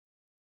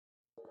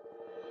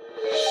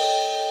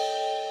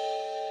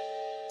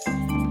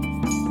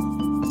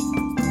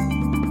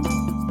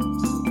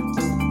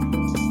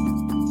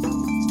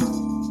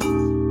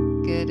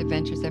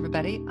Greetings,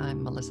 everybody.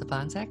 I'm Melissa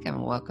Bonsack,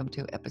 and welcome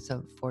to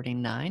episode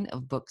 49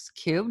 of Books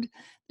Cubed,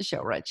 the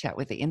show where I chat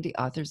with the indie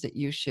authors that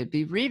you should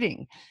be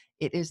reading.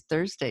 It is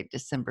Thursday,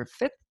 December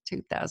 5th,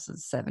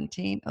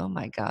 2017. Oh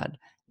my God.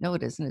 No,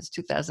 it isn't. It's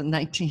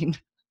 2019.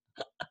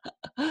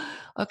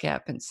 Okay,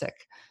 I've been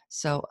sick.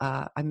 So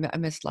I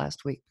missed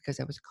last week because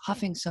I was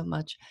coughing so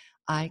much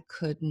I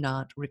could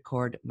not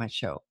record my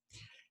show.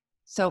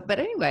 But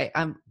anyway,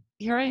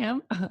 here I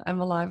am.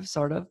 I'm alive,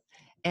 sort of.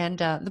 And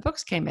the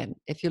books came in.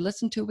 If you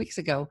listened 2 weeks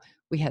ago,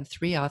 we had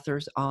 3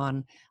 authors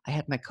on. I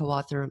had my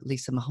co-author,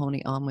 Lisa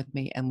Mahoney, on with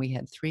me, and we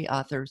had 3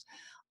 authors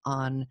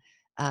on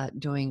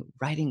doing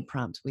writing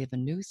prompts. We have a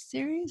new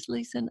series,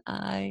 Lisa and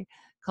I,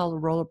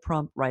 called Roller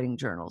Prompt Writing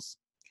Journals.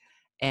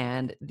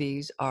 And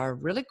these are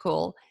really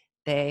cool.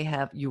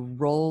 You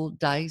roll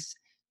dice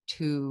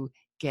to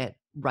get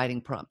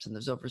writing prompts, and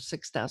there's over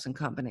 6,000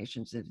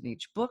 combinations in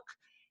each book.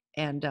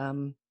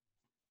 And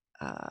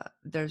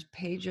there's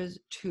pages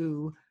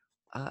to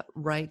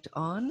write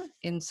on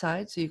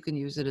inside, so you can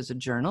use it as a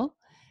journal.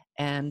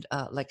 And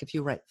like if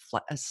you write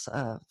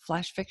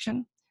flash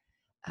fiction,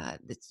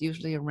 it's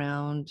usually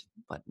around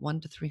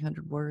 1 to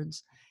 300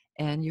 words,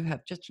 and you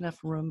have just enough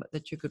room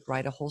that you could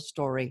write a whole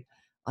story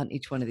on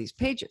each one of these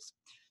pages.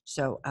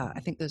 So I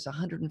think there's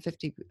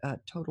 150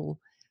 total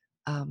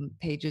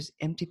pages,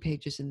 empty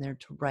pages in there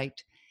to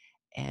write,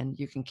 and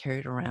you can carry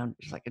it around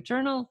just like a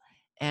journal.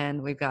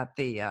 And we've got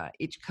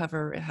each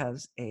cover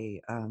has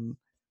a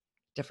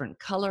different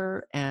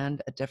color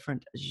and a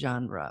different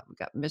genre. We've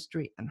got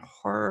mystery and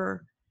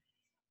horror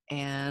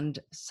and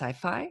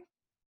sci-fi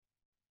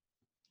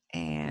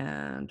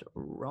and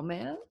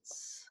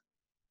romance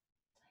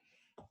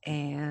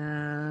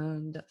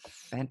and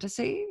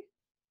fantasy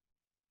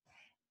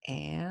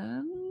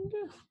and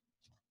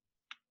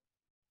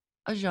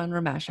a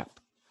genre mashup.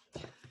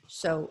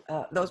 So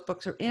those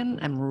books are in.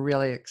 I'm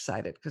really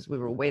excited because we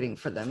were waiting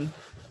for them.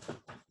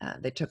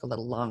 They took a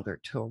little longer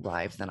to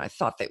arrive than I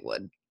thought they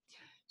would.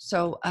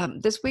 So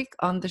this week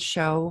on the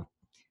show,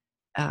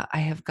 I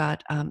have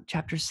got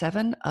chapter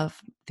 7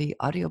 of the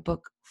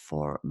audiobook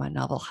for my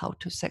novel, How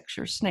to Sex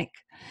Your Snake.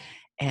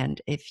 And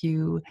if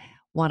you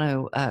want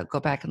to go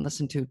back and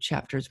listen to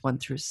chapters 1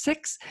 through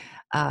 6,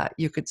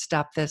 you could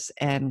stop this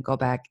and go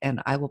back,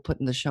 and I will put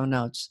in the show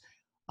notes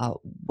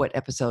what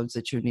episodes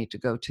that you need to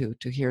go to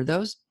hear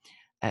those,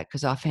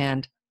 because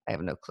offhand, I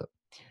have no clue.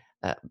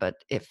 But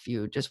if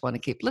you just want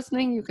to keep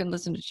listening, you can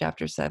listen to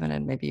chapter 7,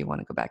 and maybe you want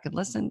to go back and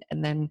listen.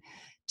 And then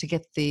to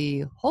get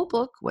the whole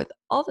book with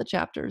all the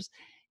chapters,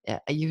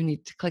 you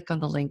need to click on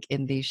the link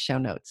in the show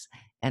notes,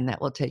 and that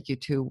will take you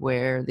to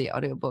where the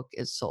audiobook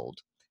is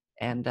sold.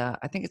 And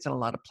I think it's in a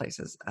lot of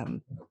places.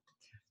 And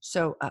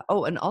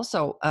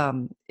also,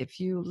 if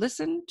you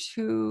listen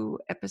to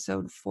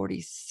episode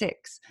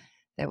 46,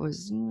 that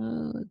was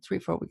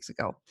 3-4 weeks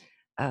ago,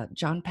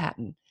 John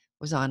Patton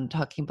was on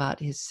talking about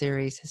his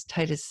series, his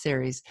Titus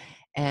series,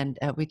 and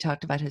we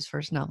talked about his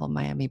first novel,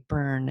 Miami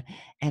Burn,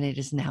 and it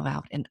is now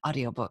out in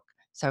audiobook.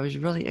 So I was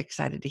really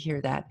excited to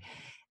hear that.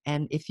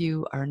 And if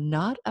you are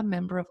not a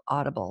member of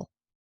Audible,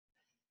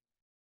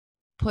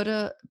 put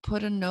a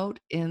note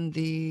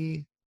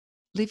leave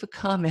a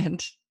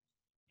comment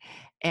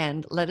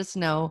and let us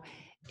know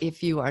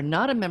if you are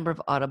not a member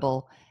of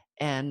Audible,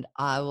 and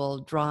I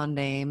will draw a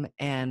name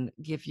and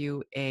give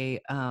you a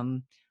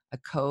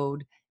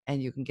code,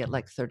 and you can get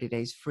like 30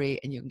 days free,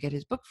 and you can get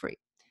his book free.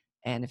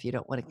 And if you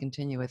don't want to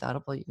continue with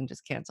Audible, you can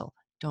just cancel.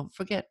 Don't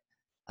forget,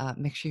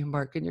 make sure you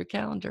mark in your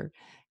calendar,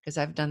 because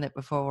I've done that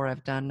before, where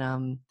I've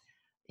done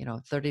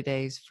 30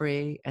 days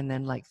free, and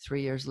then like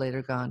 3 years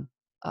later gone,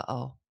 I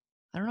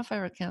don't know if I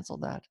ever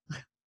canceled that.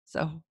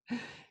 So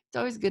it's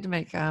always good to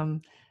make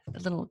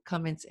little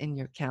comments in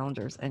your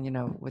calendars.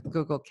 And with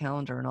Google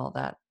Calendar and all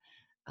that,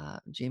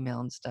 Gmail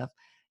and stuff,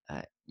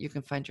 you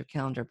can find your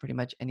calendar pretty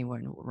much anywhere,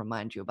 and it will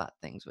remind you about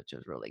things, which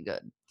is really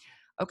good.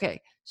 Okay,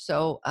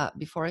 so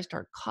before I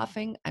start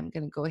coughing, I'm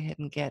going to go ahead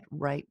and get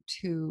right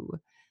to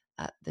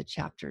the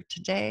chapter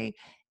today.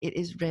 It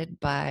is read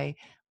by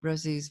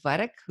Rosie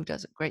Zvidek, who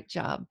does a great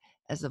job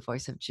as the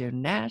voice of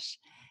June Nash.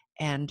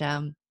 And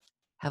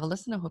have a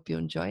listen. I hope you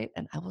enjoy it,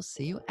 and I will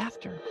see you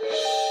after.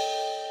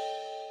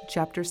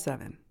 Chapter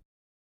 7.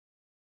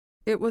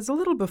 It was a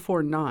little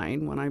before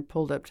 9 when I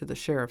pulled up to the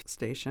sheriff's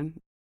station.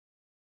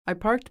 I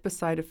parked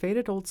beside a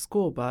faded old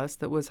school bus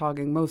that was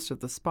hogging most of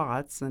the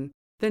spots, and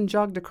then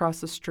jogged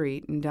across the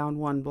street and down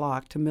 1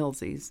 block to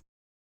Millsie's.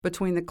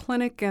 Between the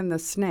clinic and the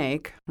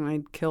snake,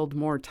 I'd killed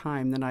more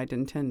time than I'd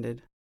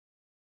intended.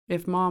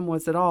 If Mom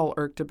was at all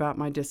irked about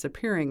my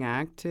disappearing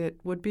act, it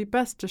would be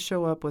best to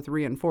show up with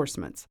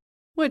reinforcements,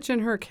 which in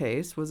her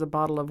case was a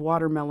bottle of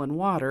watermelon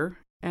water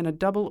and a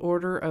double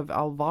order of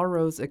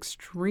Alvaro's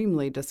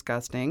extremely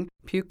disgusting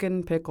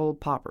pumpkin pickle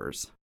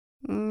poppers.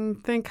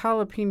 Think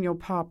jalapeno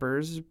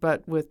poppers,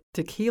 but with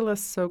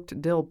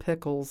tequila-soaked dill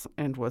pickles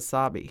and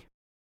wasabi.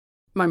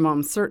 My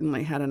mom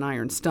certainly had an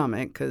iron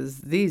stomach, 'cause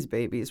these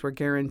babies were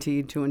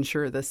guaranteed to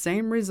ensure the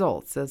same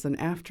results as an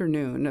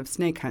afternoon of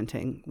snake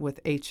hunting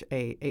with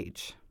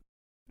HAH.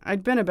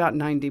 I'd been about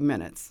 90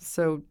 minutes,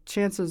 so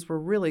chances were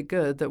really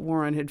good that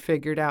Warren had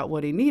figured out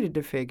what he needed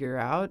to figure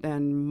out,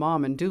 and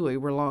Mom and Dewey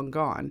were long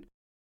gone.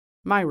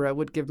 Myra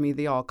would give me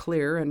the all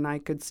clear, and I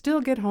could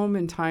still get home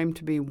in time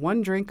to be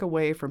one drink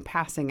away from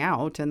passing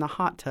out in the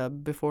hot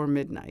tub before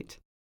midnight.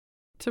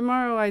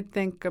 Tomorrow I'd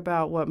think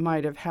about what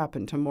might have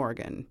happened to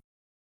Morgan.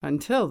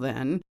 Until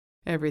then,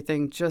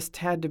 everything just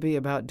had to be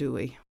about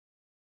Dewey.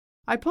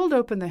 I pulled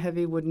open the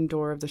heavy wooden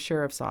door of the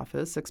sheriff's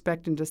office,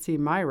 expecting to see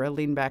Myra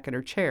lean back in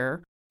her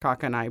chair,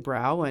 cock an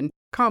eyebrow, and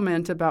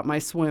comment about my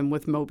swim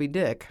with Moby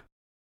Dick.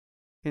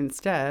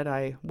 Instead,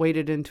 I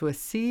waded into a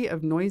sea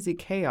of noisy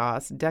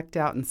chaos decked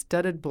out in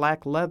studded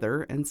black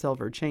leather and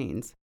silver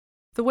chains.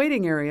 The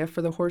waiting area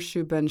for the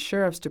Horseshoe Bend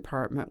Sheriff's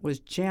Department was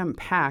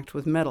jam-packed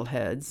with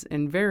metalheads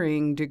in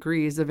varying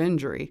degrees of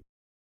injury.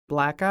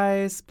 Black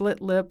eyes,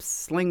 split lips,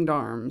 slinged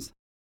arms.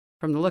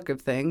 From the look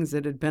of things,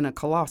 it had been a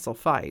colossal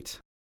fight,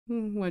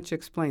 which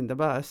explained the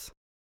bus.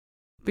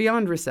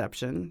 Beyond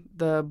reception,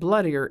 the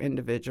bloodier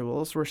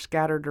individuals were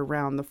scattered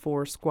around the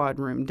 4 squad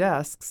room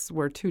desks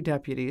where 2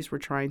 deputies were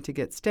trying to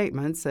get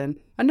statements and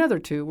another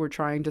 2 were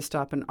trying to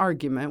stop an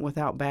argument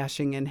without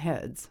bashing in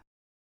heads.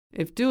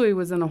 If Dewey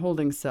was in a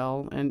holding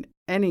cell and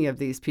any of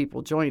these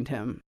people joined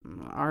him,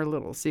 our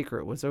little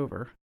secret was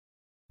over.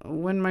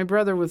 When my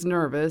brother was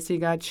nervous, he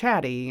got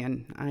chatty,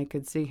 and I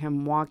could see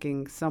him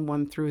walking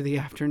someone through the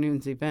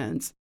afternoon's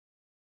events.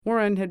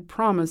 Warren had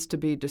promised to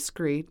be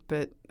discreet,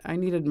 but I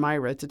needed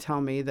Myra to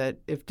tell me that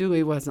if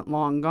Dewey wasn't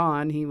long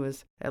gone, he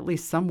was at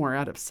least somewhere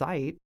out of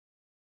sight.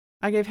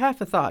 I gave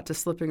half a thought to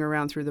slipping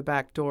around through the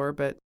back door,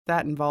 but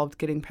that involved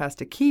getting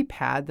past a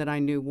keypad that I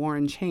knew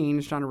Warren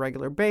changed on a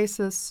regular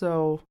basis,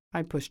 so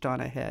I pushed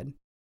on ahead.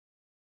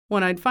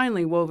 When I'd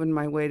finally woven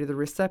my way to the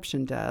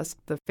reception desk,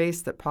 the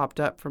face that popped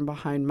up from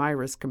behind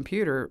Myra's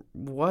computer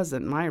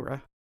wasn't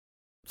Myra.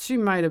 She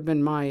might have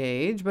been my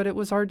age, but it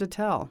was hard to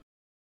tell.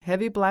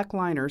 Heavy black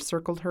liner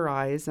circled her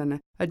eyes, and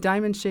a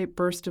diamond-shaped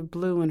burst of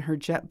blue in her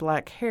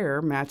jet-black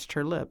hair matched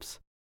her lips.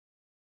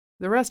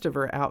 The rest of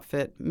her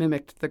outfit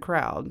mimicked the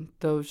crowd,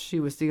 though she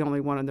was the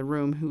only one in the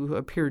room who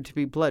appeared to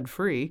be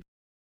blood-free.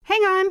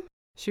 "Hang on!"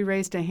 She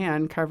raised a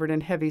hand covered in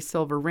heavy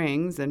silver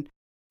rings and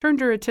turned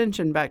her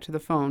attention back to the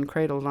phone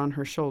cradled on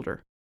her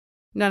shoulder.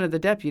 None of the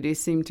deputies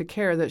seemed to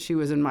care that she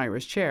was in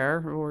Myra's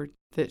chair, or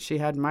that she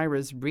had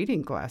Myra's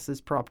reading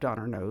glasses propped on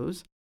her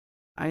nose.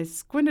 I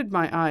squinted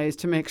my eyes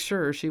to make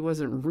sure she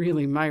wasn't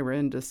really Myra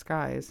in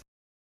disguise.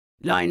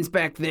 "Line's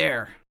back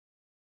there."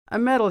 A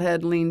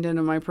metalhead leaned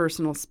into my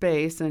personal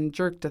space and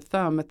jerked a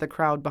thumb at the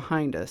crowd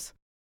behind us.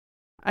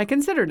 I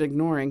considered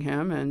ignoring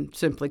him and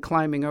simply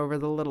climbing over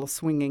the little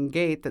swinging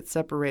gate that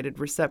separated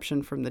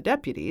reception from the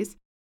deputies,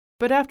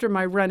 but after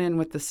my run-in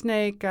with the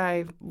snake,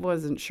 I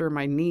wasn't sure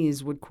my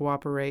knees would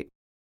cooperate.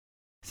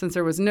 Since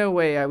there was no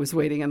way I was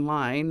waiting in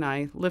line,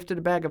 I lifted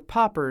a bag of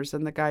poppers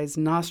and the guy's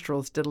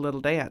nostrils did a little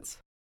dance.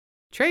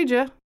 "Trade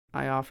ya,"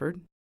 I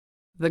offered.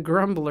 The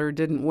grumbler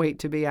didn't wait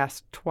to be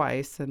asked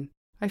twice, and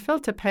I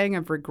felt a pang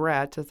of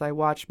regret as I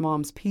watched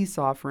Mom's peace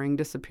offering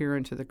disappear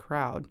into the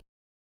crowd.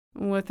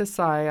 With a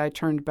sigh, I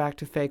turned back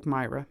to fake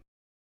Myra.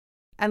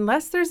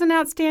 "Unless there's an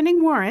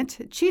outstanding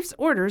warrant, Chief's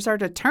orders are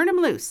to turn him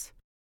loose."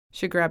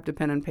 She grabbed a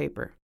pen and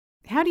paper.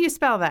 "How do you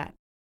spell that?"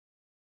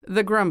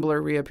 The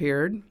grumbler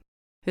reappeared.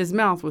 His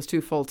mouth was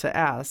too full to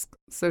ask,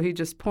 so he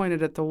just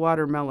pointed at the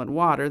watermelon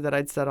water that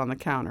I'd set on the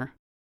counter.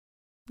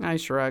 I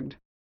shrugged.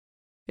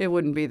 It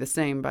wouldn't be the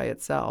same by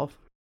itself.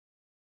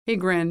 He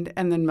grinned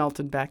and then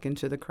melted back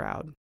into the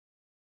crowd.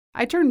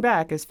 I turned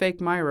back as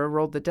fake Myra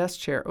rolled the desk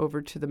chair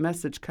over to the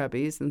message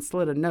cubbies and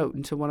slid a note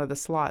into one of the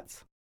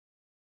slots.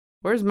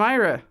 "Where's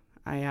Myra?"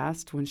 I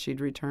asked when she'd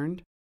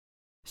returned.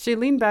 She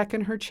leaned back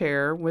in her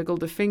chair,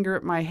 wiggled a finger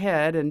at my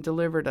head, and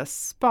delivered a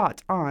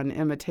spot-on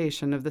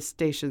imitation of the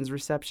station's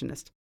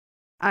receptionist.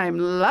 "I'm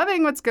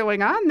loving what's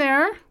going on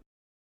there."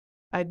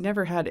 I'd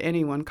never had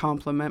anyone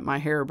compliment my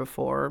hair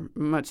before,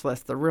 much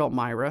less the real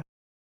Myra.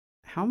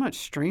 How much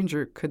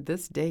stranger could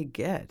this day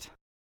get?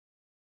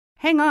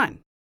 "Hang on."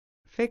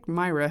 Fake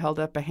Myra held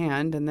up a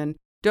hand and then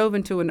dove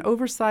into an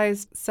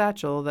oversized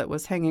satchel that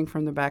was hanging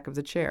from the back of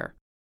the chair.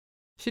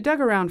 She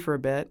dug around for a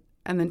bit,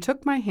 and then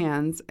took my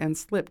hands and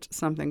slipped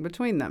something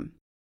between them.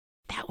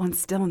 "That one's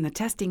still in the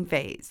testing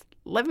phase.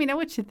 Let me know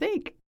what you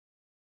think."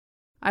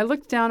 I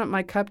looked down at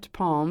my cupped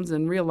palms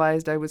and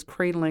realized I was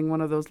cradling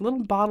one of those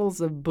little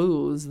bottles of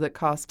booze that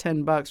cost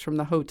 $10 from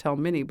the hotel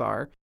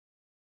minibar.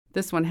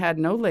 This one had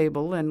no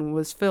label and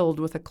was filled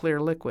with a clear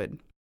liquid.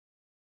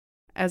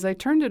 As I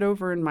turned it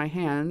over in my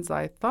hands,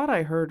 I thought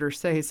I heard her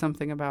say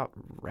something about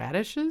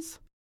radishes.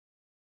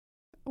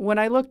 When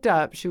I looked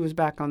up, she was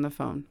back on the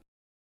phone.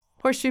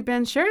 "Horseshoe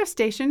Bend Sheriff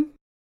Station.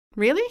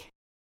 Really?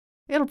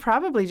 It'll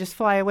probably just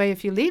fly away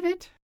if you leave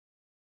it."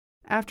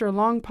 After a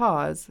long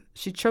pause,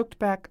 she choked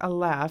back a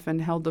laugh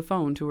and held the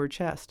phone to her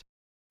chest.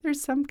 "There's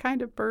some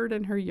kind of bird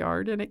in her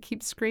yard, and it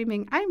keeps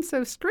screaming, 'I'm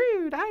so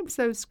screwed, I'm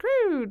so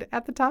screwed,'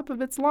 at the top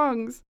of its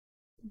lungs.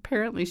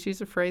 Apparently she's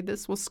afraid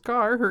this will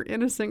scar her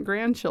innocent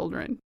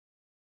grandchildren."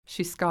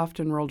 She scoffed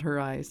and rolled her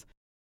eyes.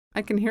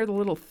 I can hear the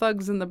little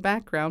thugs in the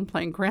background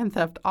playing Grand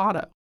Theft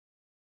Auto.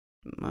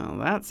 Well,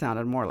 that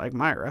sounded more like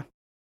Myra.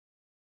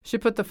 She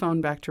put the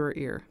phone back to her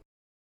ear.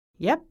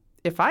 Yep,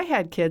 if I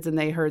had kids and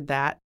they heard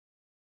that,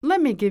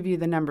 let me give you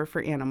the number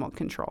for animal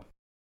control.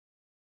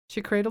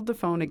 She cradled the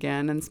phone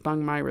again and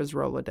spun Myra's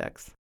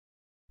Rolodex.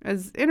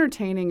 As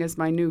entertaining as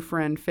my new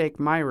friend fake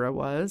Myra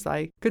was,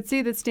 I could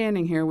see that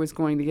standing here was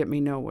going to get me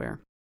nowhere.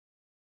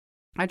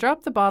 I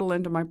dropped the bottle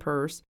into my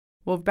purse,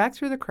 wove back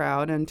through the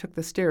crowd, and took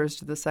the stairs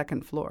to the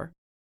second floor.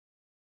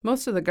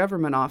 Most of the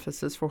government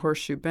offices for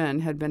Horseshoe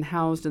Bend had been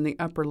housed in the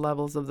upper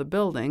levels of the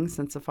building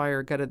since a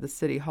fire gutted the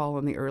city hall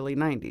in the early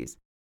 90s.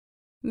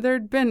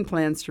 There'd been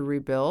plans to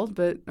rebuild,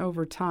 but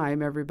over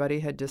time everybody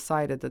had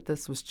decided that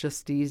this was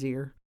just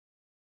easier.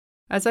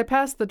 As I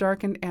passed the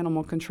darkened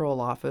animal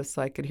control office,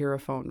 I could hear a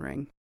phone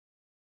ring.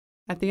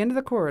 At the end of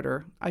the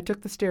corridor, I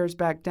took the stairs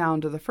back down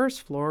to the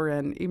first floor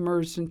and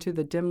emerged into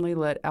the dimly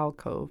lit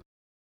alcove.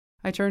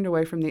 I turned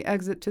away from the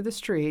exit to the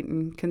street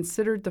and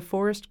considered the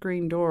forest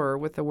green door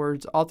with the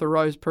words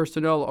 "Authorized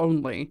Personnel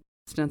Only"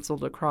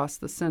 stenciled across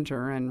the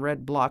center in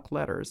red block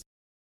letters.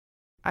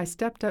 I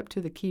stepped up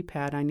to the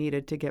keypad I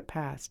needed to get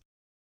past.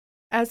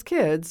 As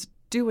kids,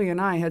 Dewey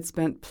and I had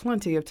spent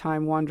plenty of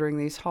time wandering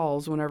these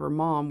halls whenever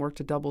Mom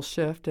worked a double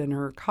shift and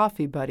her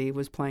coffee buddy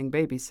was playing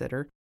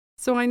babysitter,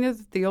 so I knew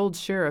that the old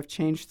sheriff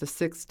changed the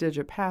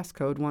 6-digit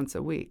passcode once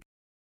a week.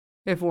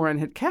 If Warren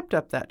had kept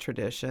up that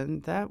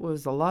tradition, that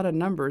was a lot of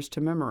numbers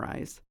to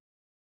memorize.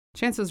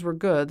 Chances were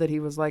good that he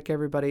was like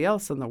everybody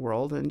else in the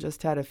world and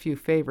just had a few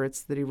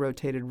favorites that he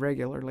rotated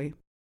regularly.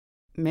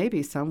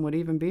 Maybe some would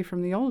even be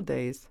from the old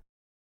days.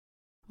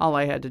 All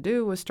I had to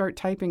do was start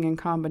typing in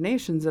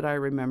combinations that I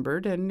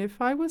remembered, and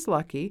if I was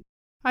lucky,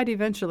 I'd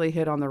eventually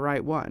hit on the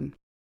right one.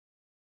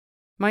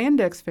 My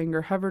index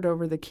finger hovered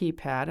over the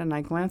keypad, and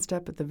I glanced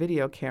up at the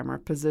video camera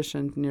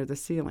positioned near the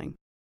ceiling.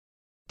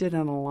 Did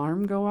an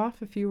alarm go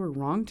off if you were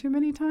wrong too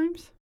many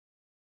times?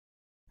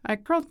 I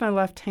curled my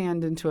left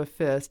hand into a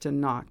fist and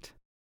knocked.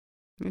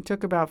 It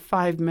took about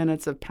 5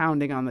 minutes of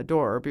pounding on the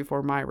door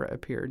before Myra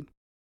appeared.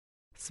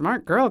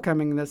 Smart girl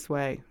coming this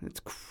way. It's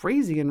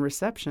crazy in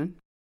reception.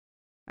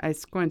 I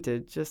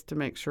squinted just to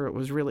make sure it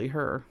was really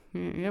her.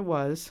 It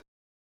was.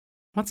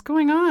 What's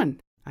going on?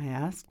 I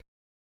asked.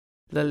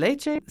 La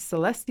leche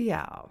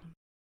celestial.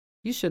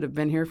 You should have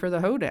been here for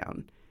the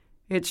hoedown.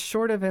 It's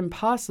short of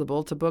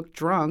impossible to book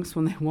drunks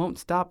when they won't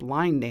stop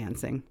line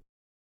dancing.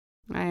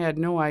 I had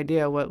no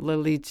idea what La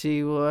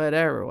Leche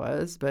whatever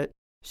was, but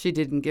she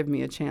didn't give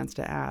me a chance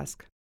to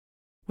ask.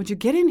 Would you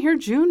get in here,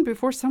 June,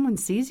 before someone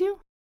sees you?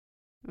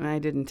 I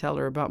didn't tell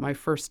her about my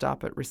first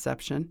stop at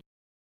reception.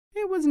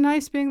 It was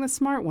nice being the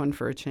smart one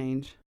for a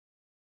change.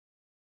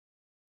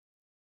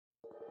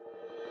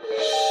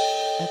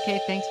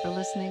 Okay, thanks for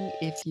listening.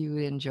 If you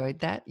enjoyed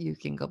that, you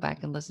can go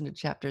back and listen to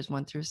chapters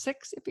 1 through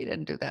 6 if you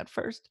didn't do that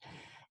first.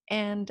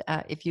 And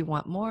if you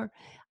want more,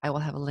 I will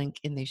have a link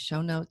in the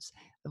show notes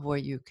of where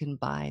you can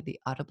buy the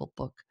Audible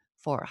book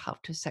for How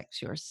to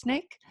Sex Your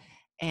Snake.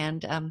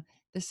 And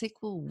the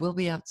sequel will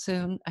be out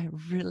soon. I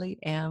really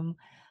am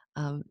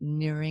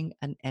nearing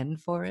an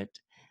end for it.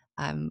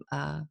 I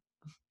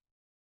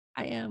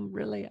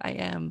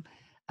am.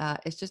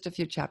 It's just a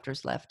few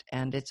chapters left,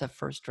 and it's a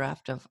first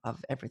draft of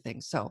everything.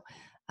 So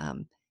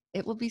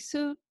it will be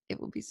soon. It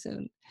will be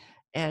soon.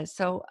 And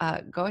so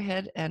go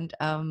ahead and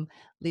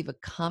leave a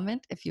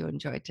comment if you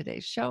enjoyed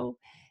today's show.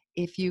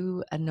 If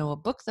you know a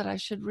book that I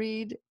should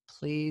read,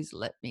 please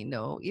let me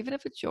know, even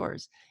if it's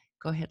yours.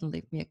 Go ahead and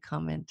leave me a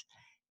comment,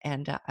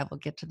 and I will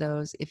get to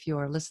those. If you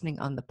are listening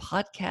on the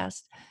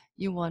podcast,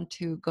 you want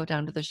to go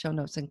down to the show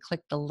notes and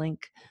click the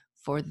link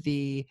for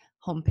the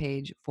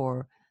homepage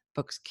for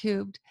Books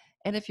Cubed.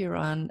 And if you're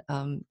on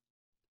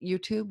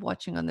YouTube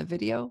watching on the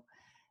video,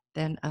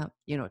 then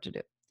you know what to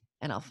do,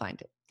 and I'll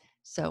find it.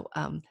 So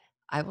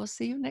I will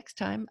see you next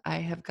time. I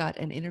have got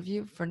an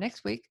interview for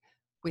next week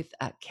with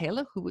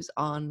Kayla, who was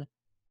on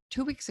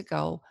 2 weeks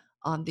ago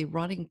on the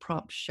Writing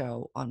Prompt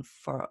show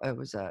it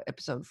was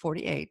episode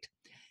 48,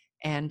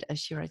 and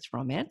she writes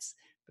romance.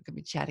 We're going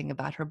to be chatting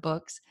about her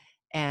books,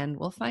 and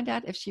we'll find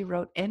out if she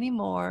wrote any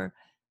more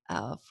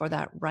for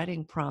that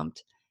writing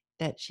prompt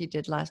that she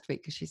did last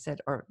week, because she said,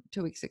 or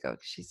 2 weeks ago,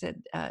 she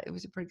said it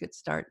was a pretty good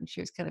start, and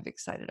she was kind of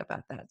excited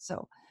about that.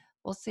 So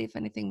we'll see if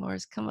anything more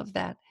has come of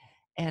that.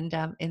 And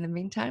in the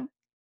meantime,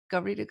 go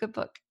read a good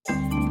book.